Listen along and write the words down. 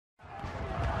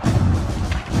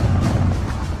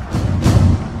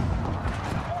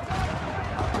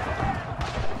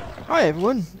Hi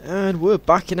everyone, and we're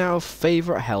back in our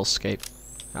favourite hellscape.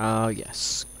 Ah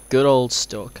yes, good old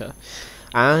Stalker.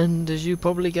 And as you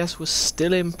probably guessed, we're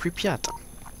still in Pripyat.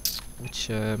 Which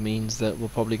means that we're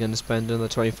probably going to spend another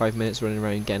 25 minutes running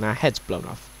around getting our heads blown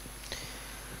off.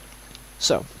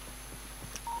 So,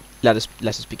 let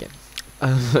us begin.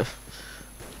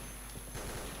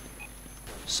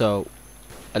 So,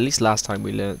 at least last time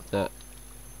we learnt that...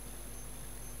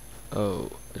 Oh,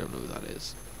 I don't know who that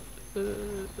is.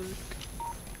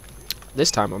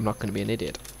 This time I'm not going to be an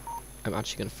idiot. I'm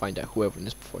actually going to find out whoever it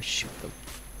is before I shoot them.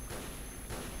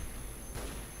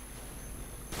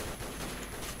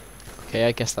 Okay,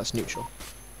 I guess that's neutral.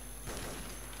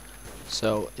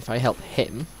 So, if I help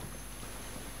him,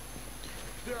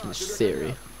 in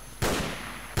theory...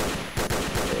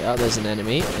 Yeah, there's an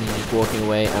enemy, and he's just walking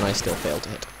away, and I still fail to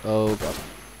hit. Oh god.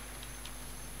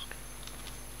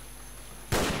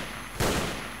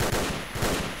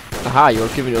 Aha, you're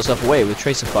giving yourself away with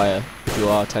tracer fire, but you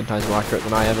are 10 times more accurate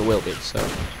than I ever will be, so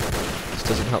this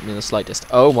doesn't help me in the slightest.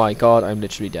 Oh my god, I'm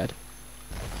literally dead.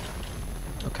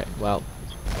 Okay, well,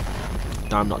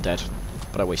 no, I'm not dead,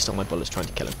 but I wasted all my bullets trying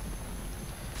to kill him.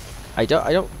 I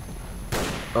don't,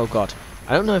 oh god,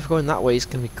 I don't know if going that way is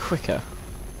going to be quicker.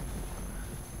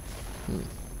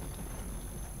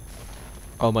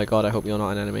 Oh my god, I hope you're not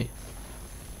an enemy.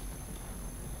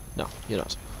 No, you're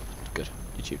not. Good,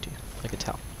 you're duty, I can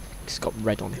tell. He's got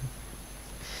red on him.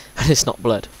 And it's not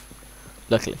blood.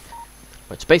 Luckily.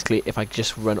 Right, so basically, if I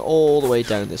just run all the way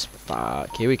down this...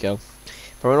 Fuck, here we go.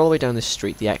 If I run all the way down this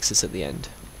street, the exit's at the end.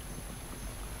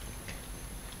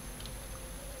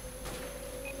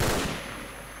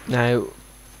 Now,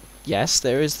 yes,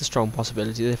 there is the strong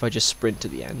possibility that if I just sprint to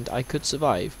the end, I could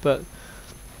survive, but...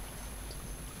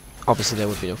 Obviously there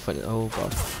would be no fun. Oh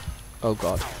god. Oh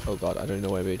god. Oh god, I don't know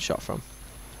where we had shot from.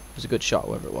 It was a good shot,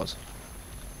 whoever it was.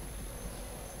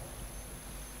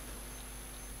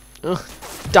 Ugh,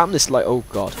 damn this light, oh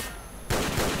god.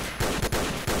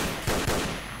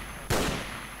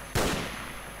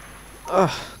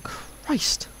 Ugh,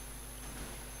 Christ.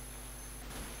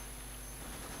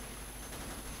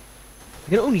 I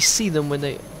can only see them when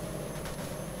they...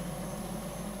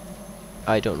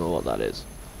 I don't know what that is,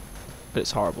 but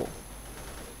it's horrible.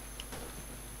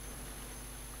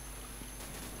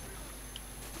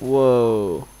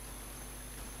 Whoa.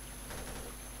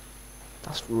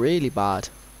 That's really bad.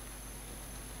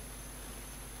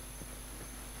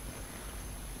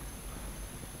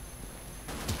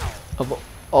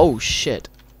 Oh shit.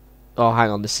 Oh hang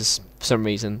on, this is for some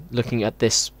reason looking at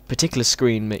this particular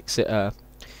screen makes it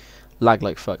lag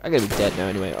like fuck. I'm gonna be dead now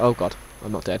anyway. Oh god,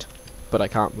 I'm not dead, but I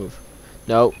can't move.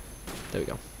 No. There we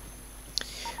go.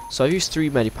 So I've used 3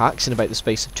 medipacks in about the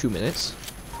space of 2 minutes,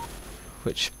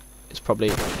 which is probably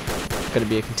going to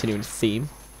be a continuing theme,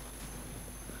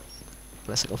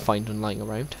 unless I can find one lying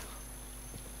around.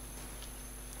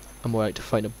 I'm more like to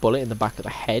find a bullet in the back of the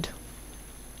head.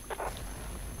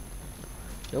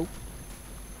 Nope.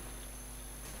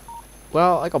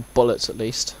 Well, I got bullets at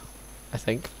least, I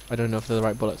think. I don't know if they're the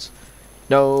right bullets.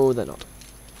 No, they're not.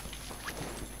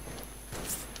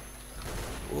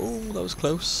 Oh, that was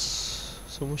close.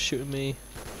 Someone was shooting me,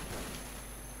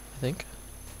 I think.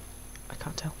 I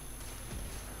can't tell.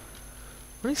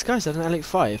 One of these guys had an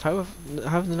S.T.A.L.K.E.R. How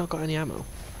have they not got any ammo?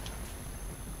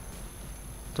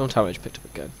 Don't tell me I just picked up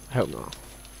a gun. I hope not.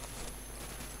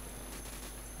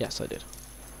 Yes, I did.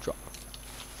 Drop.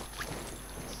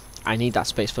 I need that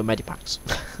space for medipacks.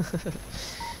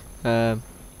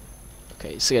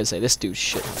 Okay, so I gotta say, this dude's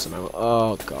shit for some ammo.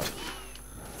 Oh god.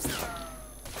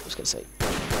 I was gonna say.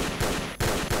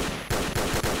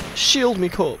 Shield me,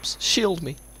 corpse! Shield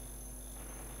me!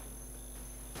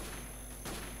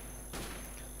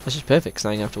 That's just perfect, because now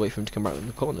I have to wait for him to come around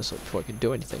the corner so before I can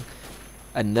do anything.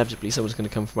 And inevitably someone's going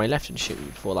to come from my left and shoot me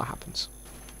before that happens.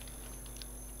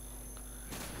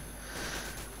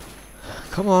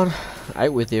 Come on,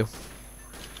 out with you.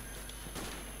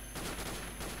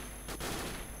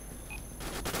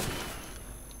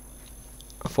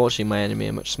 Unfortunately my enemy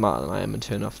are much smarter than I am and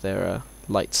turn off their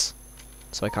lights,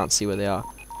 so I can't see where they are.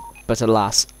 But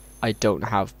alas, I don't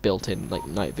have built-in like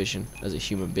night vision as a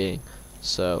human being,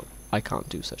 so I can't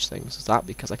do such things as that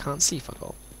because I can't see fuck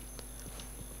all.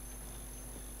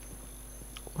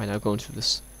 We're now going through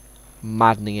this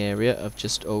maddening area of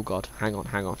just, oh god, hang on,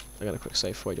 I got a quick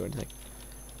save before I do anything.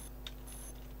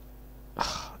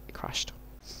 Ugh, it crashed.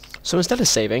 So instead of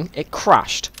saving, it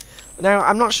crashed. Now,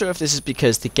 I'm not sure if this is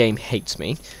because the game hates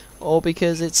me, or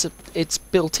because it's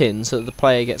built in so that the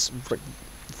player gets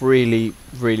really,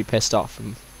 really pissed off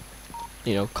and,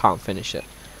 you know, can't finish it.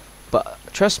 But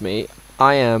trust me,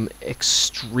 I am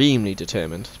extremely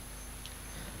determined.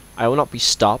 I will not be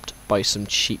stopped by some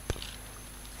cheap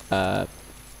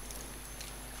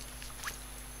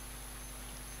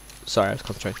sorry, I was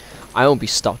concentrating. I won't be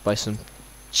stopped by some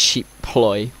cheap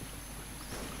ploy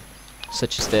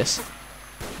such as this.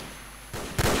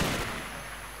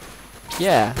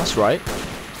 Yeah, that's right.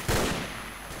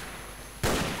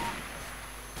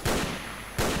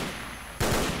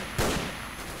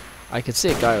 I can see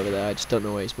a guy over there, I just don't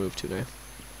know where he's moved to now.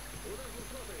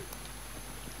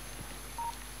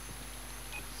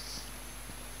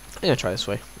 I'm gonna try this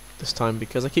way this time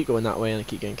because I keep going that way and I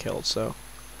keep getting killed, so.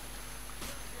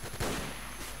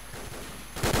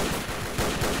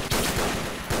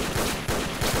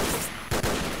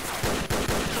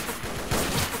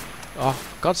 Oh,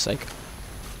 for God's sake.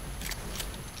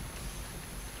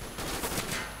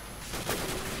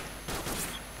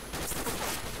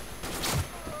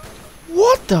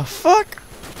 What the fuck?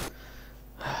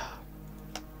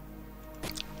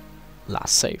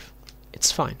 Last save.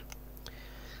 It's fine.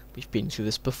 We've been through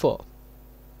this before.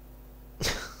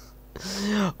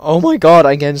 Oh my god,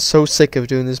 I'm getting so sick of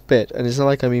doing this bit, and it's not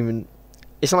like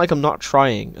it's not like I'm not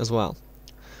trying as well.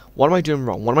 What am I doing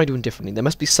wrong? What am I doing differently? There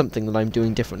must be something that I'm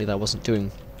doing differently that I wasn't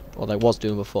doing, or that I was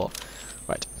doing before.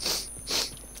 Right.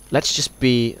 Let's just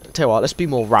be, tell you what, let's be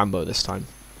more Rambo this time.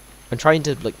 I'm trying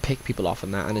to like pick people off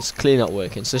and that, and it's clearly not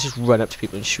working, so let's just run up to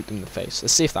people and shoot them in the face.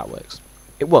 Let's see if that works.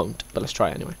 It won't, but let's try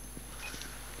it anyway.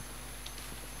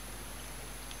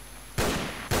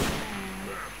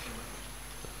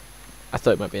 I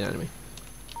thought it might be an enemy.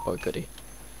 Oh, goodie.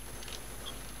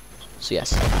 So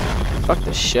yes. Fuck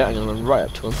this shit, I'm gonna run right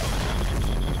up to him.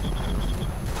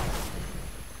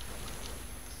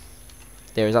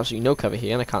 There is absolutely no cover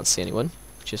here, and I can't see anyone,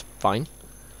 which is fine.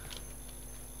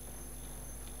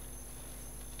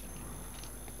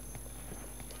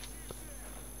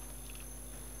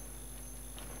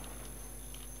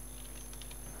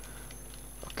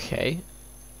 Okay.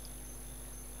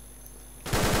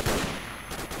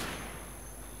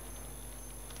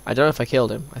 I don't know if I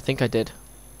killed him. I think I did.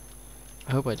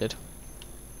 I hope I did.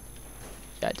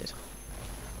 Yeah, I did.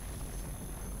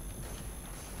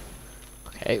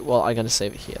 Okay, well, I'm gonna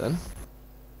save it here then.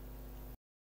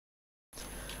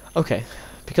 Okay,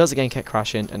 because the game kept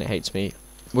crashing and it hates me,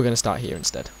 we're gonna start here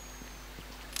instead.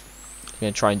 I'm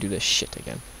gonna try and do this shit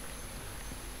again.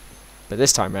 But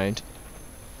this time round,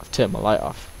 I've turned my light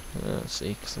off.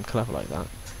 See, because I'm clever like that.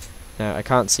 Now, I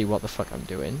can't see what the fuck I'm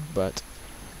doing, but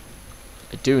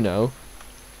I do know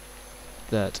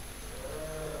that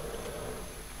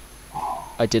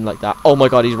I didn't like that. Oh my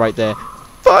god, he's right there.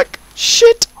 Fuck!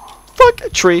 Shit! Fuck! A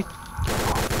tree!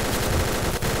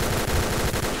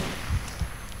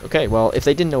 Okay, well, if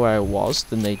they didn't know where I was,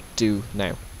 then they do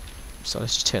now. So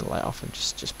let's just turn the light off and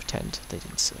just pretend they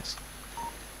didn't see us.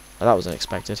 Oh, that was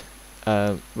unexpected.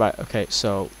 Right, okay,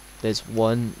 so there's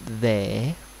one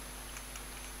there.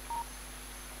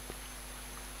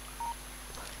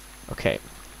 Okay,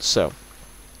 so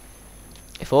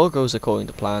if all goes according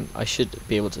to plan, I should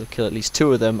be able to kill at least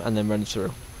 2 of them and then run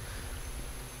through.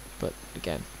 But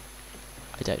again,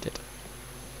 I doubt it.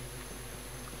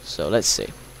 So let's see.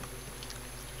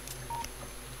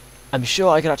 I'm sure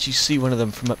I could actually see one of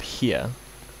them from up here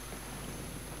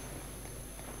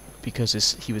because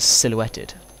he was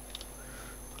silhouetted,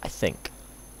 I think.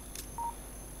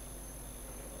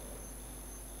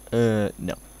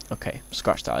 No. Okay,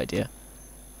 scratch that idea.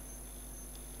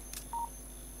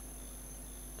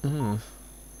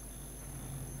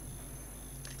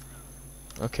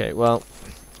 Okay, well,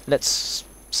 let's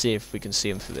see if we can see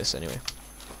him through this anyway.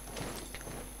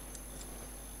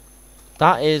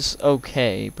 That is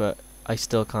okay, but I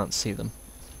still can't see them.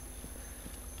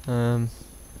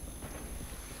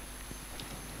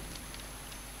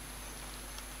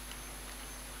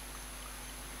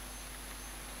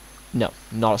 No,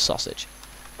 not a sausage.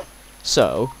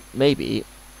 So, maybe,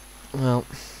 well,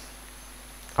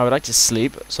 I would like to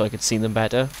sleep so I could see them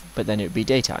better, but then it would be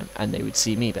daytime, and they would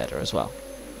see me better as well.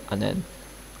 And then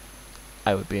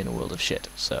I would be in a world of shit,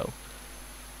 so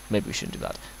maybe we shouldn't do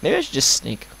that. Maybe I should just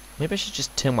sneak. Maybe I should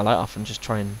just turn my light off and just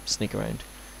try and sneak around.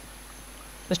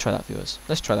 Let's try that, viewers.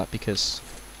 Let's try that because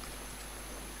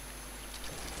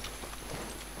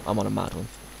I'm on a mad one.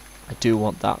 I do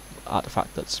want that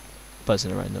artifact that's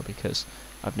buzzing around though because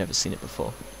I've never seen it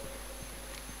before.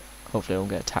 Hopefully I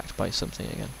won't get attacked by something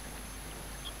again.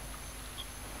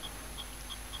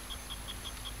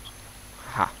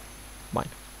 Ha! Mine.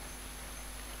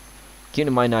 Keeping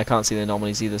in mind now I can't see the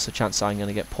anomalies either, so chances are I'm going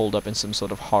to get pulled up in some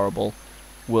sort of horrible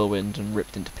whirlwind and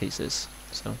ripped into pieces.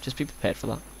 So just be prepared for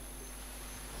that.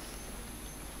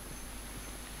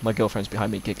 My girlfriend's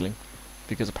behind me giggling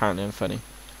because apparently I'm funny.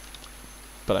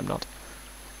 But I'm not.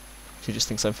 She just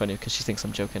thinks I'm funny because she thinks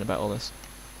I'm joking about all this.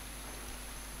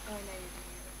 Oh, I know you're gonna get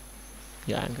rid of pieces.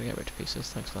 Yeah, I'm gonna get rid of pieces.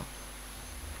 Thanks for that.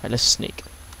 Right, let's sneak.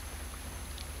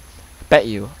 I bet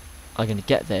you I'm gonna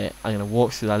get there. I'm gonna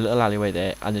walk through that little alleyway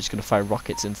there, and they're just gonna fire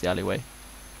rockets into the alleyway,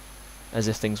 as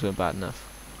if things weren't bad enough.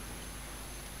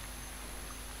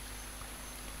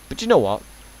 But you know what?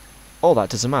 All that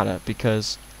doesn't matter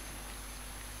because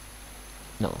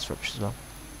no, that's rubbish as well.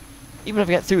 Even if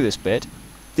I get through this bit,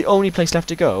 the only place left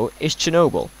to go is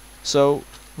Chernobyl. So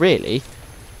really,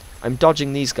 I'm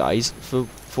dodging these guys for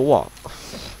what?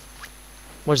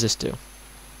 What does this do?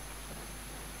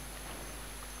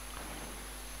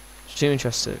 Too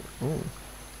interested. Ooh.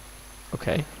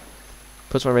 Okay.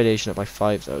 Puts my radiation up by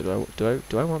 5 though. Do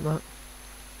I want that?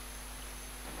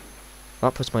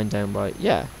 That puts mine down by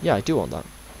yeah, I do want that.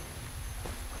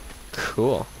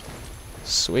 Cool.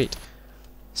 Sweet.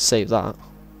 Save that.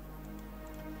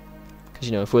 Because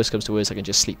you know, if worse comes to worse, I can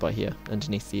just sleep by here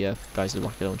underneath the guys with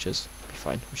rocket launchers. Be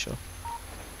fine, I'm sure.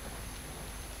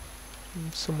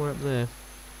 Somewhere up there.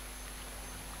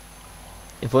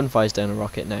 If one fires down a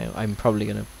rocket now, I'm probably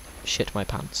gonna shit my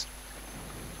pants.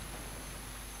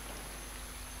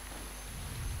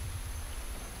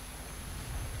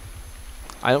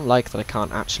 I don't like that I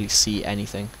can't actually see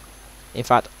anything. In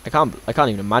fact, I can't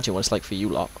even imagine what it's like for you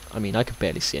lot. I mean, I could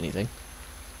barely see anything.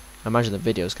 I imagine the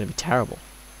video is going to be terrible.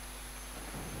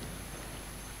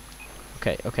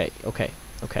 Okay,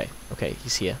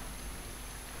 he's here.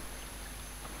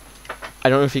 I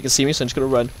don't know if he can see me, so I'm just going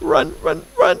to run.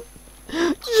 Run!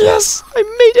 Yes! I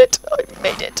made it! I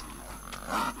made it!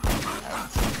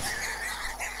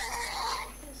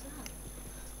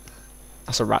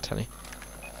 That's a rat, honey.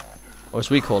 Or as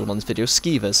we call them on this video,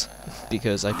 skeevers,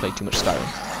 because I play too much Skyrim.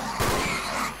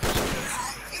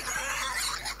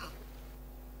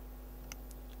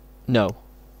 No.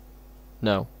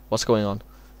 No. What's going on?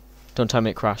 Don't tell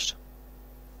me it crashed.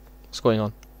 What's going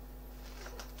on?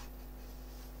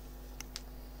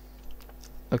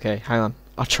 Okay, hang on.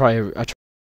 I'll try.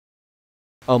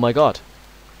 Oh my god.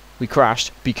 We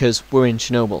crashed because we're in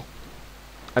Chernobyl.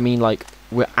 I mean, like,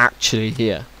 we're actually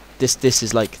here. This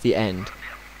is like the end.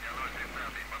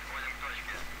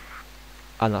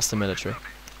 And that's the military.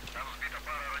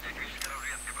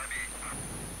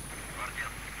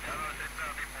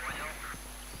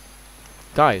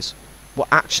 Guys, we're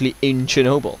actually in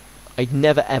Chernobyl. I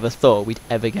never ever thought we'd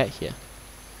ever get here.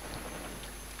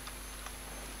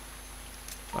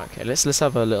 Okay, let's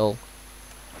have a little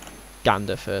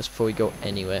gander first before we go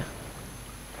anywhere.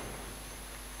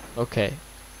 Okay.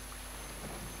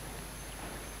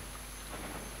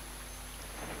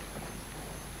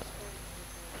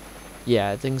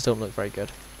 Yeah, things don't look very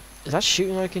good. Is that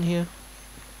shooting I can hear?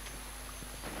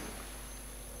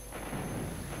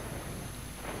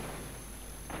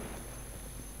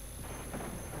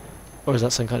 Or is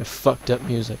that some kind of fucked up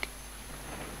music?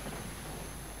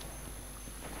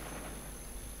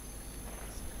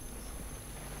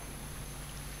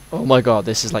 Oh my god,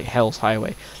 this is like Hell's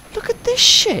Highway. Look at this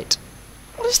shit!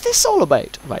 What is this all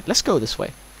about? Right, let's go this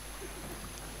way.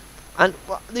 And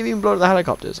they've even blown up the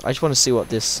helicopters. I just want to see what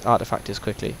this artifact is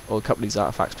quickly. Or a couple of these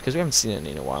artifacts, because we haven't seen it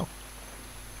in a while.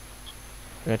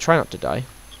 I'm going to try not to die.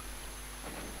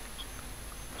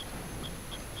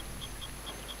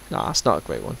 Nah, that's not a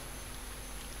great one.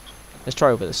 Let's try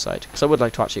over this side, because I would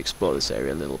like to actually explore this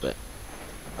area a little bit.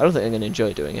 I don't think I'm going to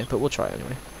enjoy doing it, but we'll try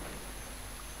anyway.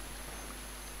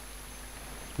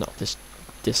 No, this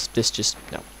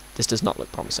does not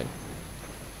look promising.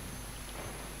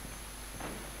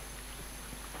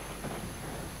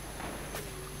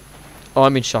 Oh,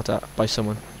 I'm being shot at by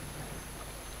someone.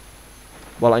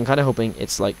 Well, I'm kind of hoping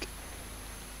it's like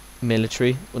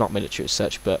military, well, not military as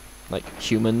such, but like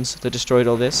humans that destroyed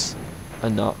all this,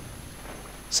 and not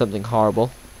something horrible.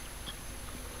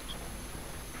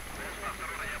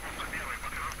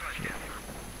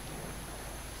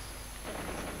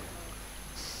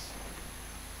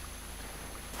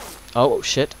 Oh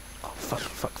shit! Oh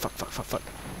fuck!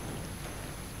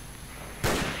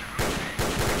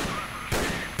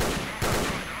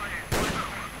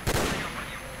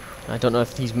 I don't know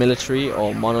if he's military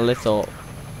or monolith or...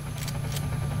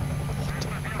 What?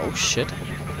 Oh shit.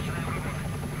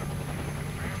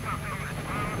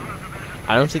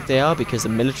 I don't think they are because the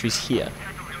military's here.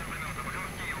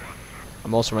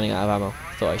 I'm also running out of ammo.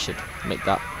 Thought I should make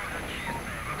that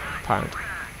apparent.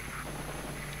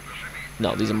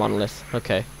 No, these are monolith.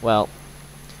 Okay, well.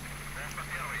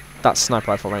 That's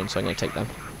sniper rifle range, so I'm going to take them.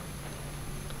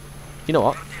 You know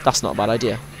what? That's not a bad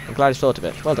idea. I'm glad I thought of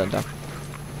it. Well done, Dan.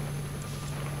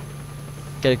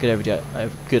 Get a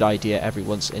good idea every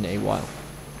once in a while.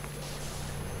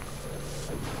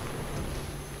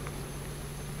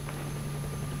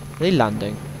 they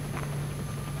landing?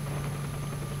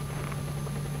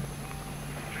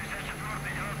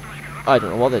 I don't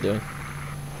know what they're doing.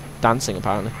 Dancing,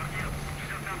 apparently.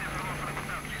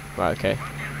 Right, okay.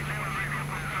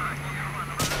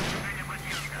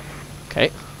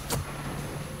 Okay.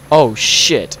 Oh,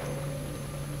 shit.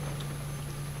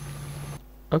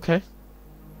 Okay.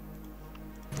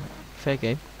 Fair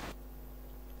game.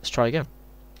 Let's try again.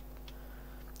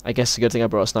 I guess it's a good thing I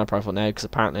brought a sniper rifle now, because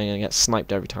apparently I'm going to get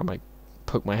sniped every time I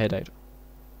poke my head out.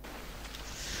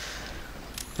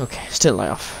 Okay, still light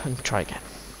off, and try again.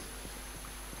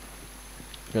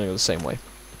 I'm going to go the same way.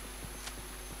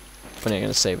 But I'm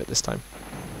going to save it this time.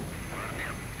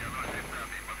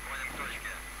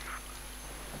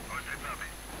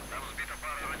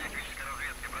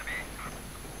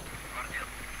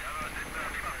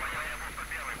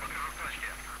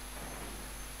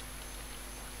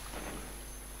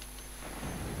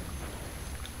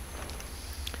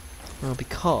 Well,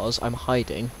 because I'm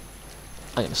hiding,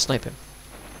 I'm going to snipe him.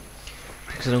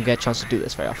 Because I don't get a chance to do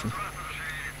this very often.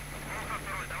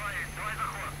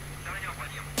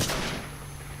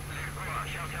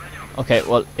 Okay,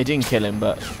 well, it didn't kill him,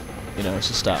 but, you know,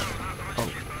 it's a start.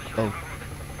 Oh,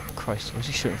 Christ, where's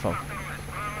he shooting from?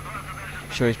 I'm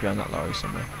sure he's behind that lorry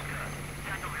somewhere.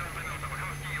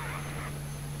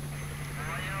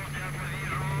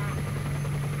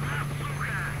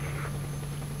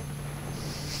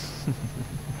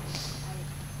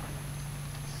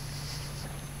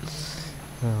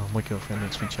 Oh, my girlfriend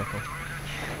makes me chuckle.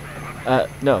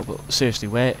 No, but seriously,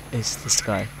 where is this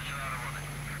guy?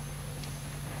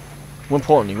 More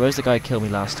importantly, where's the guy who killed me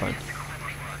last time?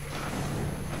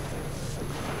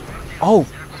 Oh!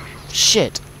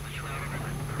 Shit!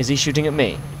 Is he shooting at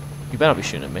me? You better not be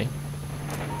shooting at me.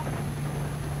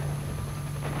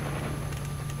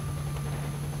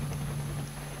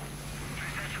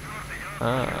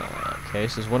 Ah, okay,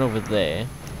 so there's one over there.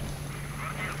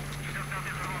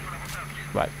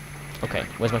 Right. Okay,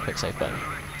 where's my quick save button?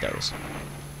 There it is.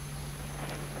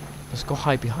 Let's go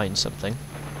hide behind something.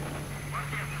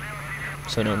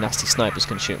 So no nasty snipers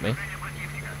can shoot me.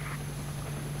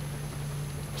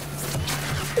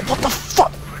 What the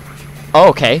fuck? Oh,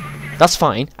 okay. That's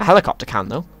fine. A helicopter can,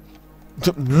 though.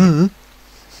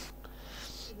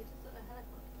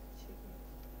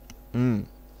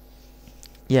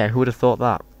 Yeah, who would have thought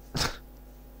that?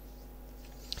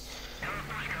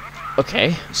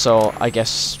 Okay, so I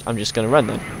guess I'm just gonna run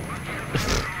then.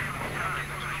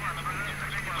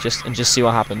 just see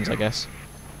what happens, I guess.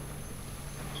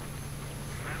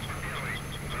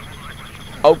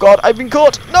 Oh god, I've been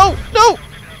caught! No! No!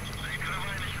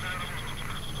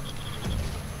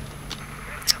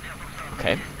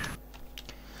 Okay.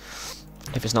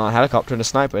 If it's not a helicopter and a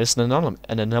sniper, it's an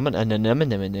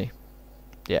anomaly.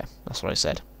 Yeah, that's what I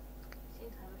said.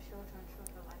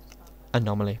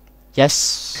 Anomaly.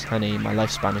 Yes, honey, my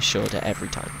lifespan is shorter every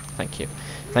time. Thank you.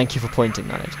 Thank you for pointing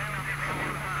that out.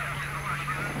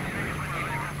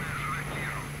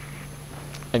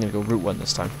 I'm gonna go route 1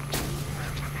 this time.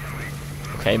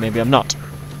 Okay, maybe I'm not.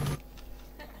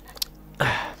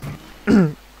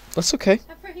 That's okay.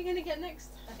 How far are you gonna get next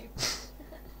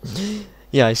time?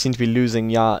 Yeah, I seem to be losing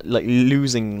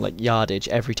yardage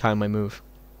every time I move.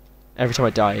 Every time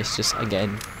I die, it's just I'm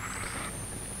getting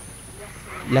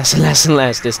less and less and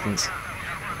less distance.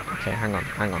 Okay, hang on.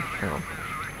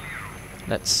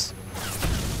 Let's.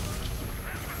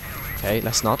 Okay,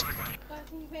 let's not. Well, I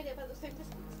think you made it about the same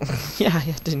distance. Yeah,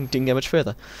 didn't get much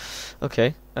further.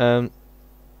 Okay,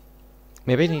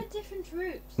 maybe I need different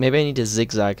routes. maybe I need to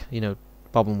zigzag, you know,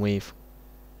 bob and weave.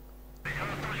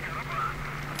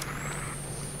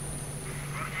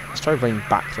 Let's try running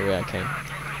back the way I came.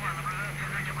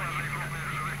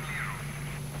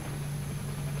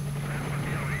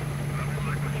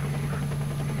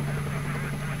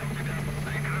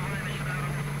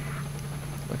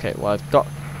 Okay, well I've got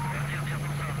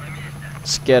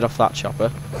scared off that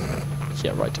chopper.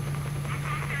 Yeah, right.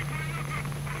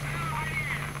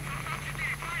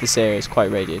 This area is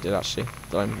quite radiated actually,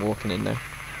 that I'm walking in now.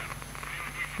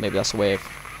 Maybe that's a way of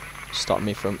stopping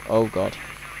me from... Oh god.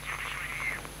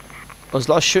 Oh, there's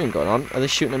a lot of shooting going on. Are they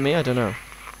shooting at me? I don't know.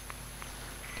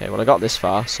 Okay, well I got this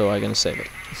far, so I'm going to save it.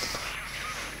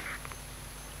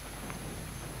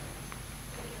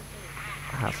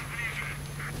 I have.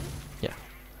 Yeah.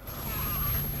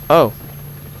 Oh.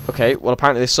 Okay, well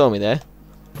apparently they saw me there.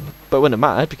 But it wouldn't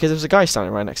have mattered because there was a guy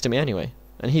standing right next to me anyway.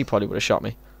 And he probably would have shot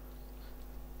me.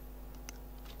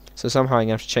 So somehow I'm going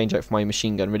to have to change out for my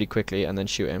machine gun really quickly and then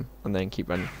shoot him. And then keep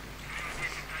running.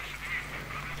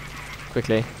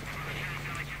 Quickly.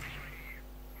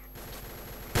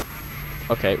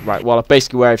 Okay, right. Well,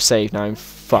 basically where I've saved now, I'm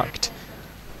fucked.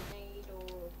 Grenade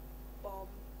or bomb,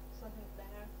 something there.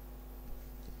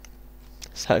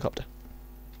 It's a helicopter.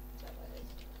 Is that what it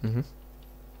is? Mm-hmm.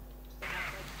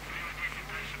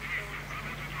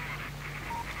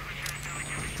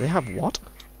 Do they have what?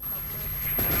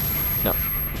 No,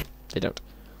 they don't.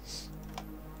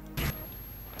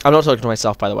 I'm not talking to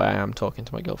myself, by the way. I am talking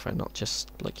to my girlfriend, not just,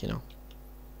 like, you know.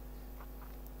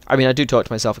 I mean, I do talk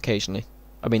to myself occasionally.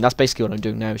 I mean, that's basically what I'm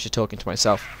doing now, is just talking to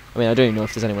myself. I mean, I don't even know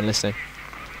if there's anyone listening.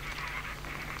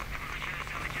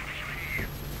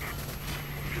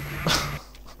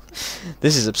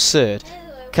 This is absurd.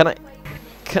 Can I...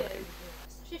 Can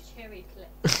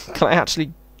can I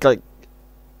actually, like,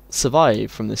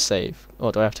 survive from this save?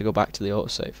 Or do I have to go back to the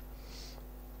autosave?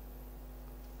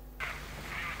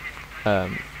 I'll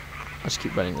just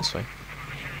keep running this way.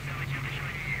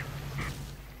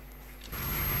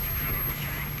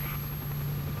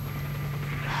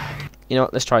 You know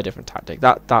what, let's try a different tactic.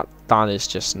 That is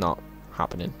just not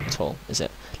happening at all, is it?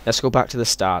 Let's go back to the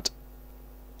start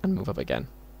and move up again.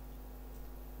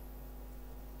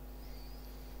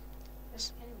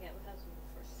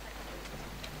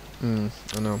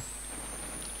 I know.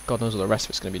 God knows what the rest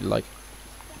of it's going to be like.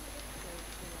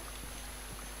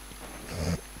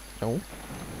 No.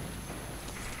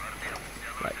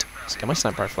 Right, let's get my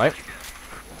sniper rifle out.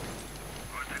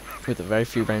 With the very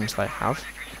few rounds that I have.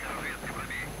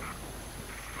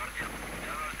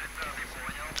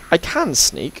 I can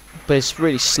sneak, but it's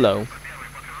really slow.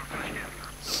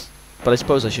 But I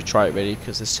suppose I should try it really,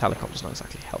 because this helicopter's not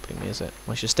exactly helping me, is it?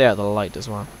 I should stay out of the light as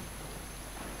well.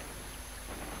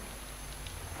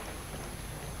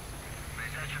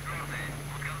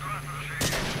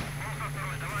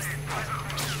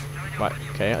 Right,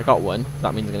 okay, I got one.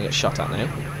 That means I'm going to get shot at now.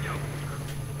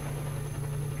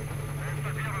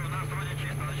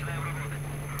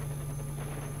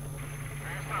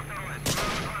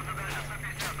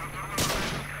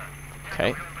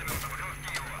 Okay.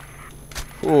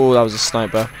 Oh, that was a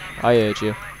sniper. I heard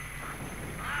you.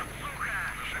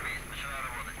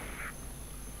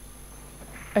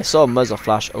 I saw a muzzle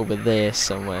flash over there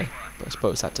somewhere, but I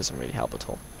suppose that doesn't really help at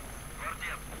all.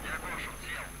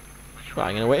 Right,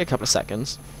 I'm going to wait a couple of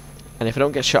seconds, and if I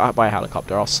don't get shot at by a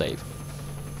helicopter, I'll save.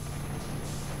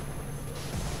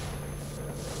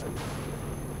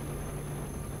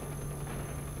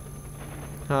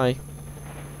 Hi.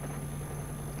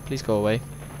 Please go away.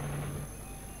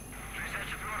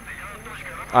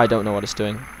 I don't know what it's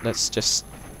doing. Let's just...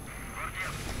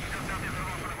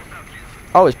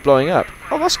 Oh, it's blowing up.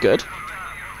 Oh, that's good.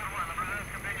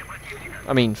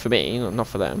 I mean, for me, not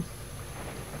for them.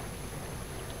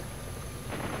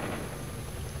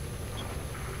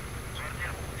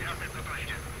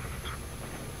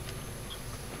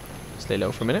 Stay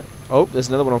low for a minute. Oh, there's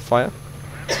another one on fire.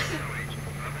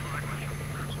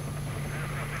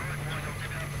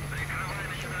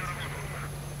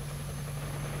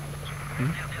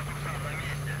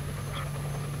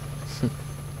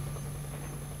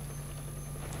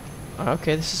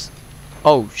 Okay, this is...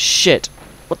 Oh, shit.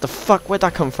 What the fuck? Where'd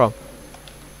that come from?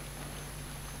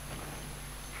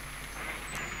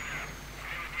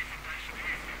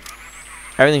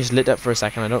 Everything's lit up for a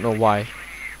second. I don't know why.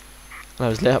 I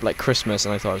was lit up like Christmas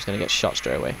and I thought I was going to get shot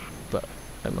straight away. But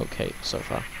I'm okay so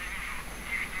far.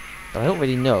 But I don't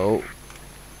really know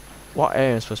what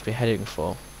area I'm supposed to be heading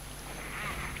for.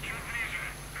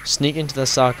 Sneak into the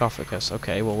sarcophagus.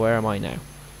 Okay, well, where am I now?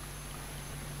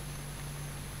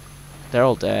 They're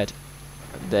all dead.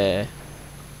 There.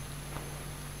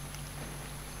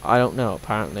 I don't know,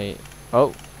 apparently.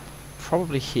 Oh,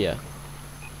 probably here.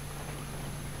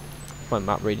 If my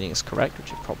map reading is correct,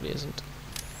 which it probably isn't.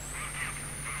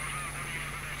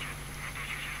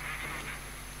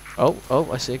 Oh,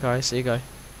 I see a guy, I see a guy.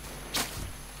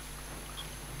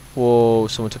 Whoa,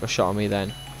 someone took a shot at me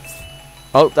then.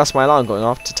 Oh, that's my alarm going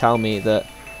off to tell me that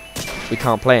we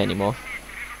can't play anymore.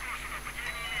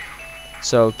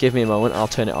 So, give me a moment, I'll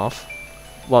turn it off.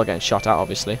 While getting shot at,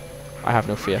 obviously. I have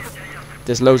no fear.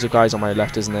 There's loads of guys on my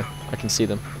left, isn't there? I can see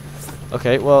them.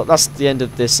 Okay, well, that's the end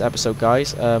of this episode,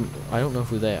 guys. I don't know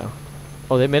who they are.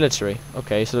 Oh, they're military.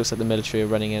 Okay, so it looks like the military are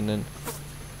running in and...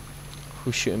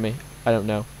 Who's shooting me? I don't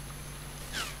know.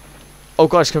 Oh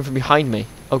god, it's coming from behind me.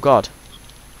 Oh god.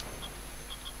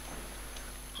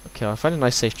 Okay, I found a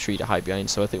nice safe tree to hide behind,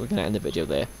 so I think we're going to end the video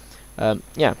there.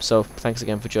 Yeah, so thanks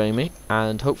again for joining me,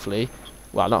 and hopefully,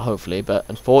 well, not hopefully, but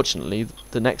unfortunately,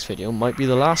 the next video might be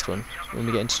the last one when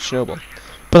we get into Chernobyl.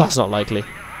 But that's not likely.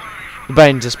 We're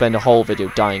bound to spend a whole video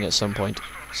dying at some point,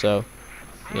 so,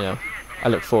 you know, I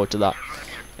look forward to that.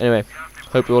 Anyway,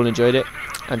 hope you all enjoyed it,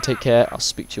 and take care. I'll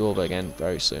speak to you all again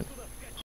very soon.